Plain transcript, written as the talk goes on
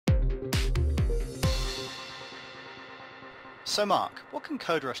So Mark, what can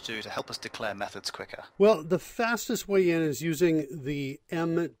CodeRush do to help us declare methods quicker? Well, the fastest way in is using the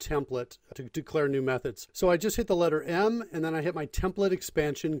M template to declare new methods. So I just hit the letter M and then I hit my template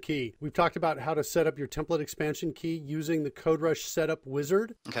expansion key. We've talked about how to set up your template expansion key using the CodeRush setup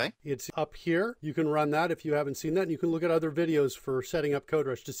wizard. Okay. It's up here. You can run that if you haven't seen that. And you can look at other videos for setting up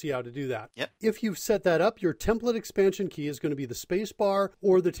CodeRush to see how to do that. Yep. If you've set that up, your template expansion key is going to be the space bar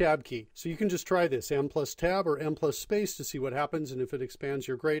or the tab key. So you can just try this, M plus tab or M plus space, to see what happens. And if it expands,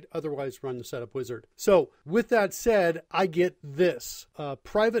 you're great. Otherwise, run the setup wizard. So with that said, I get this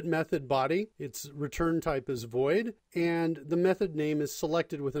private method body. Its return type is void, and the method name is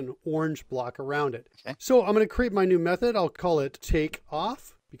selected with an orange block around it. Okay. So I'm going to create my new method. I'll call it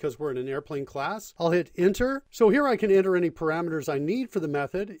takeoff, because we're in an airplane class. I'll hit enter. So here I can enter any parameters I need for the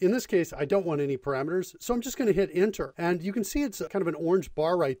method. In this case, I don't want any parameters, so I'm just going to hit enter. And you can see it's kind of an orange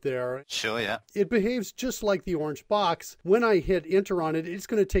bar right there. Sure, yeah. It behaves just like the orange box. When I hit enter on it, it's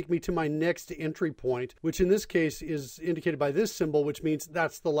going to take me to my next entry point, which in this case is indicated by this symbol, which means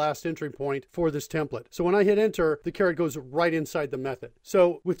that's the last entry point for this template. So when I hit enter, the caret goes right inside the method.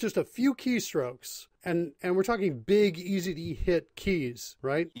 So with just a few keystrokes, and we're talking big, easy to hit keys,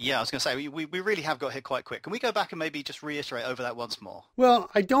 right? Yeah, I was going to say, we really have got hit quite quick. Can we go back and maybe just reiterate over that once more? Well,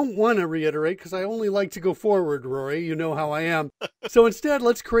 I don't want to reiterate because I only like to go forward, Rory. You know how I am. So instead,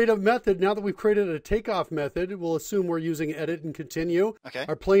 let's create a method. Now that we've created a takeoff method, we'll assume we're using edit and continue. Okay.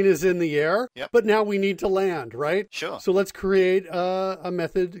 Our plane is in the air, Yep. but now we need to land, right? Sure. So let's create a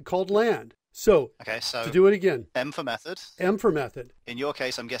method called land. So Okay, so to do it again, M for method. M for method, In your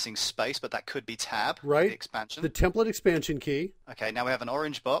case, I'm guessing space, but that could be tab. Right. The expansion. the template expansion key. Okay, now we have an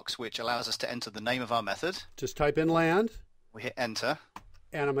orange box, which allows us to enter the name of our method. Just type in land, We hit enter.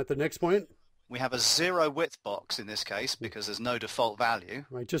 and I'm at the next point. We have a 0 width box in this case because there's no default value.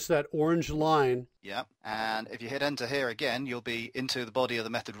 Right, just that orange line. Yeah. And if you hit enter here again, you'll be into the body of the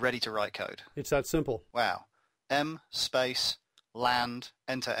method ready to write code. It's that simple. Wow. M space land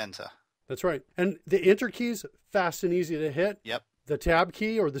enter enter. That's right. And the enter keys, fast and easy to hit. Yep. The tab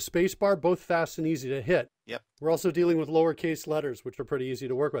key or the space bar, both fast and easy to hit. Yep. We're also dealing with lowercase letters, which are pretty easy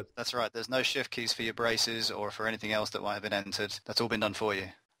to work with. That's right. There's no shift keys for your braces or for anything else that might have been entered. That's all been done for you.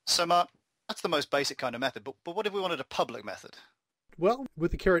 So Mark, that's the most basic kind of method. But what if we wanted a public method? Well,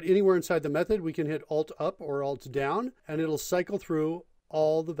 with the caret anywhere inside the method, we can hit Alt up or Alt down, and it'll cycle through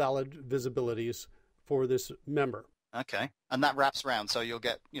all the valid visibilities for this member. Okay. And that wraps around, so you'll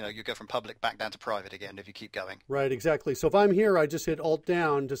get, you go from public back down to private again if you keep going. Right, exactly. So if I'm here, I just hit Alt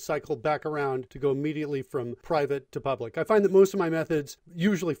down to cycle back around to go immediately from private to public. I find that most of my methods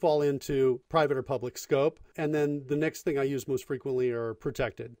usually fall into private or public scope, and then the next thing I use most frequently are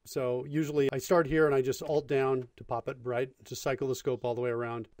protected. So usually I start here and I just Alt down to pop it, right, to cycle the scope all the way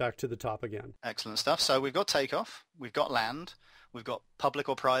around back to the top again. Excellent stuff. So we've got takeoff, we've got land, we've got public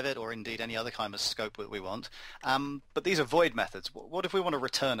or private or indeed any other kind of scope that we want. But these are void methods. What if we want to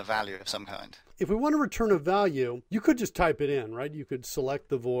return a value of some kind? If we want to return a value, you could just type it in, right? You could select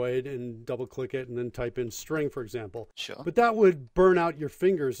the void and double click it and then type in string, for example. Sure. But that would burn out your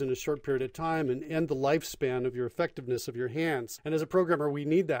fingers in a short period of time and end the lifespan of your effectiveness of your hands. And as a programmer, we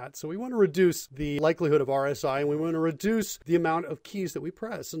need that. So we want to reduce the likelihood of RSI and we want to reduce the amount of keys that we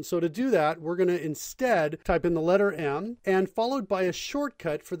press. And so to do that, we're going to instead type in the letter M and followed by a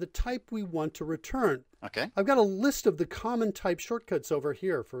shortcut for the type we want to return. Okay. I've got a list of the common type shortcuts over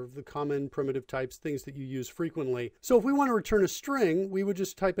here for the common primitive types, things that you use frequently. So if we want to return a string, we would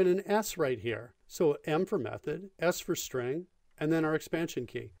just type in an S right here. So M for method, S for string, and then our expansion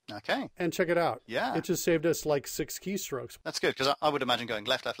key. Okay. And check it out. Yeah. It just saved us like 6 keystrokes. That's good, because I would imagine going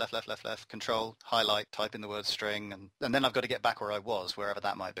left, left, left, left, left, left, control, highlight, type in the word string, and then I've got to get back where I was, wherever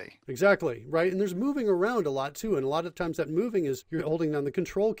that might be. Exactly, right? And there's moving around a lot too. And a lot of times that moving is you're holding down the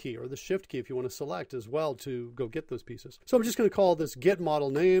control key or the shift key if you want to select as well to go get those pieces. So I'm just going to call this get model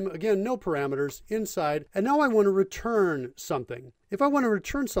name. Again, no parameters inside. And now I want to return something. If I want to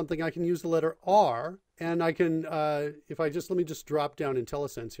return something, I can use the letter R. And I can, let me just drop down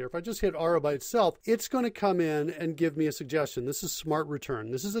IntelliSense here. If I just hit R by itself, it's going to come in and give me a suggestion. This is Smart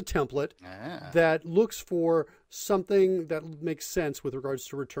Return. This is a template that looks for something that makes sense with regards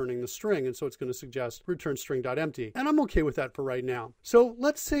to returning the string. And so it's going to suggest return string.empty. And I'm okay with that for right now. So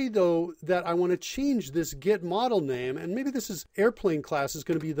let's say, though, that I want to change this get model name. And maybe this is airplane class is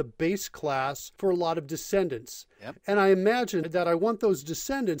going to be the base class for a lot of descendants. Yep. And I imagine that I want those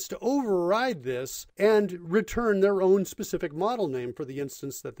descendants to override this and return their own specific model name for the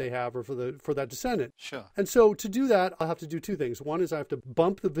instance that they have or for that descendant. Sure. And so to do that, I'll have to do two things. One is I have to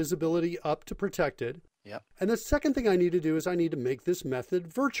bump the visibility up to protected. Yep. And the second thing I need to do is I need to make this method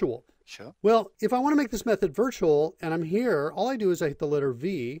virtual. Sure. Well, if I want to make this method virtual and I'm here, all I do is I hit the letter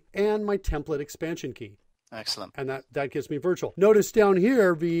V and my template expansion key. Excellent. And that gives me virtual. Notice down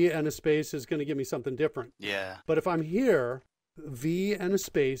here, V and a space is going to give me something different. Yeah. But if I'm here, V and a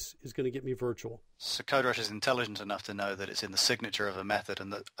space is going to get me virtual. So CodeRush is intelligent enough to know that it's in the signature of a method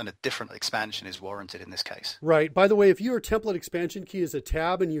and that a different expansion is warranted in this case. Right. By the way, if your template expansion key is a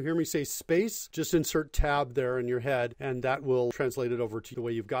tab and you hear me say space, just insert tab there in your head and that will translate it over to the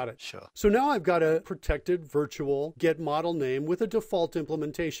way you've got it. Sure. So now I've got a protected virtual get model name with a default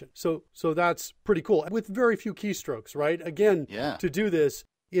implementation. So that's pretty cool with very few keystrokes, right? Again, to do this,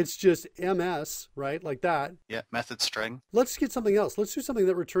 it's just MS, right? Like that. Yeah, method string. Let's get something else. Let's do something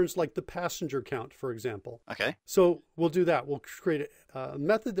that returns like the passenger count, for example. Okay. So we'll do that. We'll create a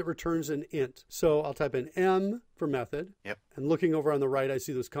method that returns an int. So I'll type in M for method. Yep. And looking over on the right, I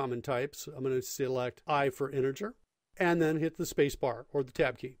see those common types. I'm going to select I for integer and then hit the space bar or the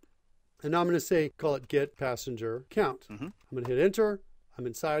tab key. And now I'm going to say, call it get passenger count. Mm-hmm. I'm going to hit enter. I'm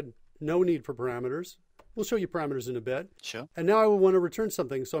inside. No need for parameters. We'll show you parameters in a bit. Sure. And now I will want to return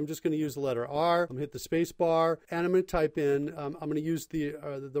something. So I'm just going to use the letter R. I'm going to hit the space bar and I'm going to type in, I'm going to use the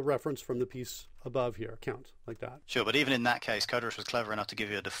reference from the piece above here, count, like that. Sure, but even in that case, CodeRush was clever enough to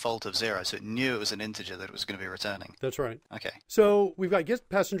give you a default of 0, so it knew it was an integer that it was going to be returning. That's right. Okay. So we've got get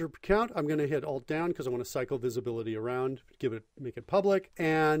passenger count. I'm going to hit Alt down because I want to cycle visibility around, make it public,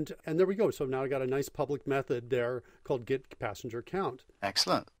 and there we go. So now I got a nice public method there called get passenger count.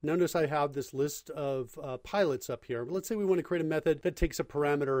 Excellent. Notice I have this list of pilots up here. Let's say we want to create a method that takes a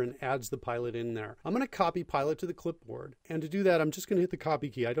parameter and adds the pilot in there. I'm going to copy pilot to the clipboard, and to do that, I'm just going to hit the copy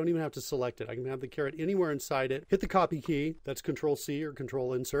key. I don't even have to select it. I can have the caret anywhere inside it. Hit the copy key. That's Control C or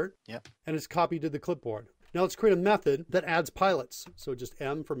Control Insert. Yep. And it's copied to the clipboard. Now let's create a method that adds pilots. So just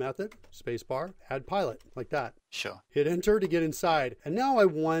M for method, space bar, add pilot, like that. Sure. Hit enter to get inside. And now I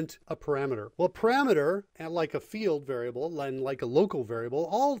want a parameter. Well, parameter, and like a field variable and like a local variable,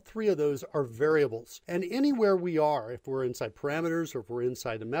 all three of those are variables. And anywhere we are, if we're inside parameters, or if we're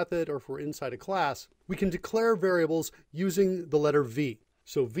inside a method, or if we're inside a class, we can declare variables using the letter V.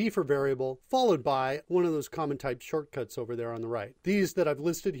 So V for variable, followed by one of those common type shortcuts over there on the right. These that I've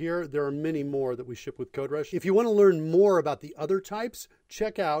listed here, there are many more that we ship with CodeRush. If you want to learn more about the other types,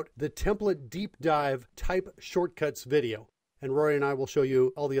 check out the template deep dive type shortcuts video. And Rory and I will show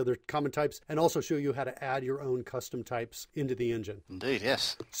you all the other common types and also show you how to add your own custom types into the engine. Indeed,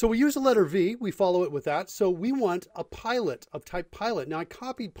 yes. So we use the letter V, we follow it with that. So we want a pilot of type pilot. Now I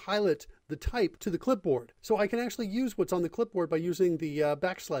copied pilot, the type, to the clipboard. So I can actually use what's on the clipboard by using the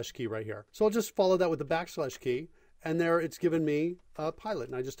backslash key right here. So I'll just follow that with the backslash key. And there it's given me a pilot.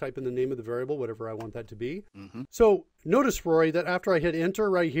 And I just type in the name of the variable, whatever I want that to be. Mm-hmm. So notice, Rory, that after I hit enter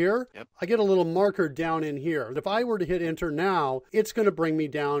right here, yep, I get a little marker down in here. If I were to hit enter now, it's going to bring me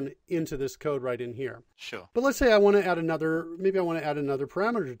down into this code right in here. Sure. But let's say I want to add another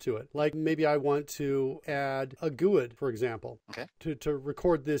parameter to it. Like maybe I want to add a GUID, for example, okay, to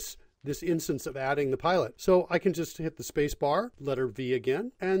record this instance of adding the pilot. So I can just hit the space bar, letter V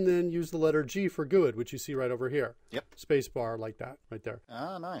again, and then use the letter G for GUID, which you see right over here. Yep. Space bar like that, right there.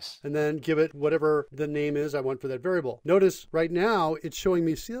 Ah, nice. And then give it whatever the name is I want for that variable. Notice right now it's showing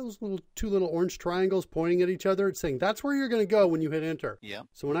me, see those two little orange triangles pointing at each other? It's saying that's where you're going to go when you hit enter. Yeah.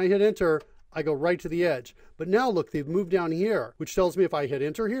 So when I hit enter, I go right to the edge. But now look, they've moved down here, which tells me if I hit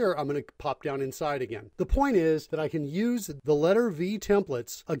enter here, I'm going to pop down inside again. The point is that I can use the letter V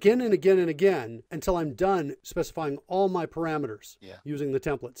templates again and again and again until I'm done specifying all my parameters using the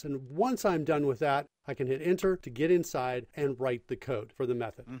templates. And once I'm done with that, I can hit enter to get inside and write the code for the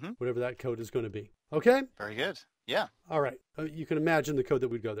method, whatever that code is going to be. Okay? Very good. Yeah. All right. You can imagine the code that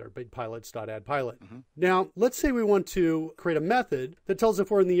would go there, pilots.addPilot. Now, let's say we want to create a method that tells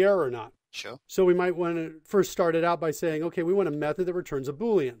if we're in the air or not. Sure. So we might want to first start it out by saying, okay, we want a method that returns a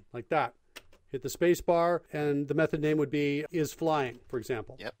Boolean, like that. Hit the space bar, and the method name would be isFlying, for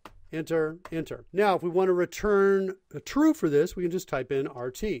example. Yep. Enter, enter. Now, if we want to return a true for this, we can just type in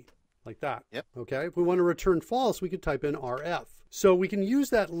RT, like that. Yep. Okay. If we want to return false, we could type in RF. So we can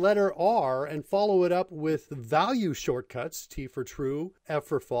use that letter R and follow it up with value shortcuts, T for true, F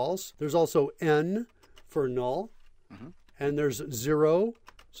for false. There's also N for null, and there's 0.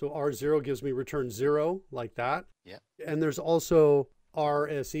 So R0 gives me return 0, like that. Yeah. And there's also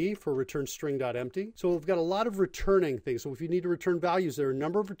RSE for return string.empty. So we've got a lot of returning things. So if you need to return values, there are a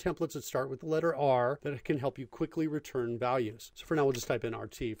number of templates that start with the letter R that can help you quickly return values. So for now, we'll just type in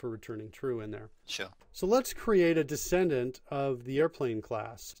RT for returning true in there. Sure. So let's create a descendant of the airplane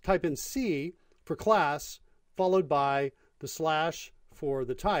class. Type in C for class, followed by the slash for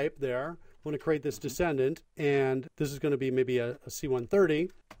the type there, want to create this descendant, and this is going to be maybe a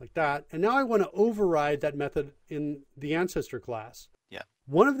C130, like that. And now I want to override that method in the ancestor class. Yeah.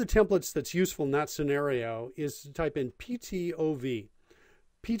 One of the templates that's useful in that scenario is to type in PTOV.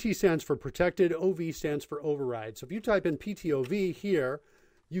 PT stands for protected, OV stands for override. So if you type in PTOV here,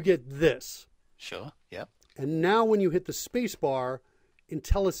 you get this. Sure, yep. And now when you hit the space bar,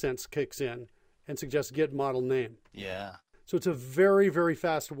 IntelliSense kicks in and suggests get model name. Yeah. So it's a very, very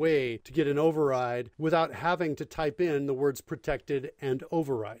fast way to get an override without having to type in the words protected and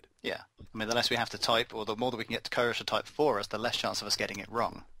override. Yeah. I mean, the less we have to type, or the more that we can get to CodeRush to type for us, the less chance of us getting it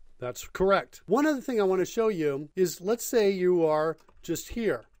wrong. That's correct. One other thing I want to show you is, let's say you are just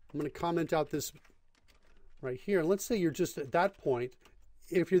here. I'm going to comment out this right here. And let's say you're just at that point.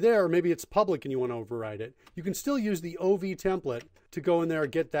 If you're there, maybe it's public and you want to override it, you can still use the OV template to go in there,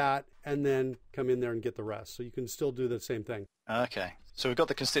 get that, and then come in there and get the rest. So you can still do the same thing. Okay. So we've got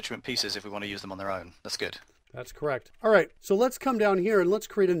the constituent pieces if we want to use them on their own. That's good. That's correct. All right, so let's come down here and let's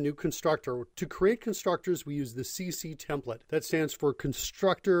create a new constructor. To create constructors, we use the CC template. That stands for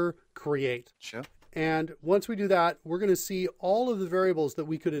constructor create. Sure. And once we do that, we're going to see all of the variables that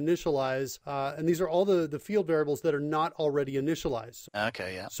we could initialize. And these are all the field variables that are not already initialized.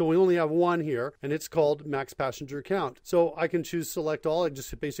 Okay, yeah. So we only have one here, and it's called max passenger count. So I can choose select all. I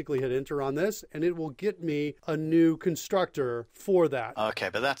just basically hit enter on this, and it will get me a new constructor for that. Okay,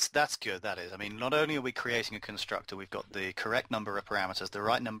 but that's good, that is. I mean, not only are we creating a constructor, we've got the correct number of parameters, the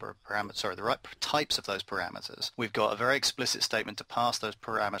right number of parameters, sorry, the right types of those parameters. We've got a very explicit statement to pass those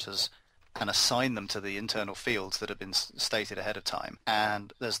parameters and assign them to the internal fields that have been stated ahead of time.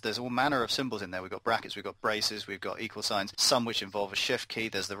 And there's all manner of symbols in there. We've got brackets, we've got braces, we've got equal signs, some which involve a shift key.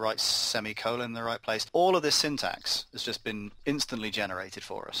 There's the right semicolon in the right place. All of this syntax has just been instantly generated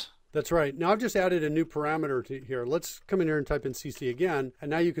for us. That's right. Now I've just added a new parameter to here. Let's come in here and type in CC again.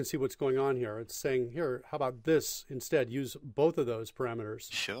 And now you can see what's going on here. It's saying here, how about this instead? Use both of those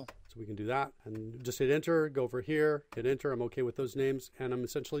parameters. Sure. So we can do that and just hit enter, go over here, hit enter. I'm okay with those names, and I'm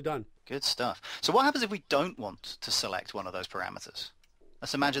essentially done. Good stuff. So what happens if we don't want to select one of those parameters?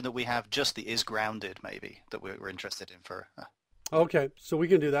 Let's imagine that we have just the is grounded, maybe, that we're interested in for... Okay, so we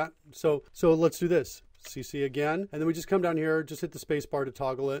can do that. So let's do this. CC again, and then we just come down here, just hit the space bar to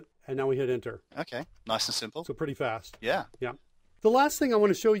toggle it, and now we hit enter. Okay, nice and simple. So pretty fast. Yeah. Yeah. The last thing I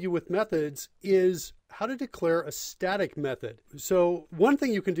want to show you with methods is how to declare a static method. So one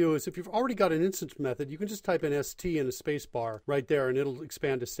thing you can do is if you've already got an instance method, you can just type in ST in a space bar right there and it'll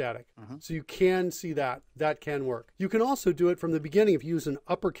expand to static. So you can see that. That can work. You can also do it from the beginning if you use an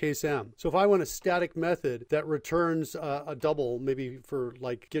uppercase M. So if I want a static method that returns a double, maybe for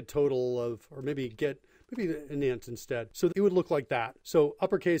like get total of, or maybe an int instead. So it would look like that. So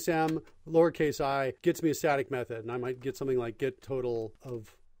uppercase M, lowercase I gets me a static method. And I might get something like get total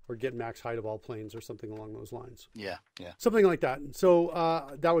of, or get max height of all planes or something along those lines. Yeah, yeah. Something like that.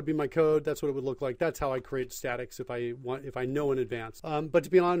 So that would be my code. That's what it would look like. That's how I create statics if I know in advance. But to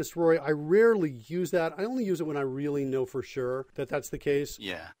be honest, Rory, I rarely use that. I only use it when I really know for sure that that's the case.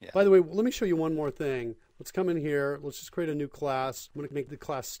 Yeah, yeah. By the way, let me show you one more thing. Let's come in here. Let's just create a new class. I'm going to make the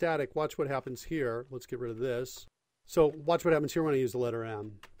class static. Watch what happens here. Let's get rid of this. So watch what happens here when I use the letter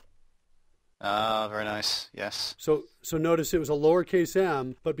M. Ah, very nice. Yes. So notice it was a lowercase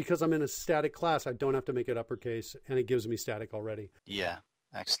m, but because I'm in a static class, I don't have to make it uppercase, and it gives me static already. Yeah.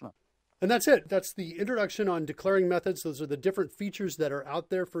 Excellent. And that's it. That's the introduction on declaring methods. Those are the different features that are out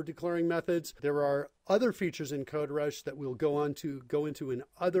there for declaring methods. There are other features in CodeRush that we'll go into in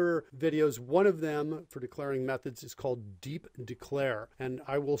other videos. One of them for declaring methods is called deep declare, and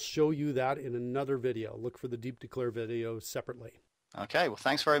I will show you that in another video. Look for the deep declare video separately. Okay. Well,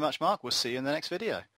 thanks very much, Mark. We'll see you in the next video.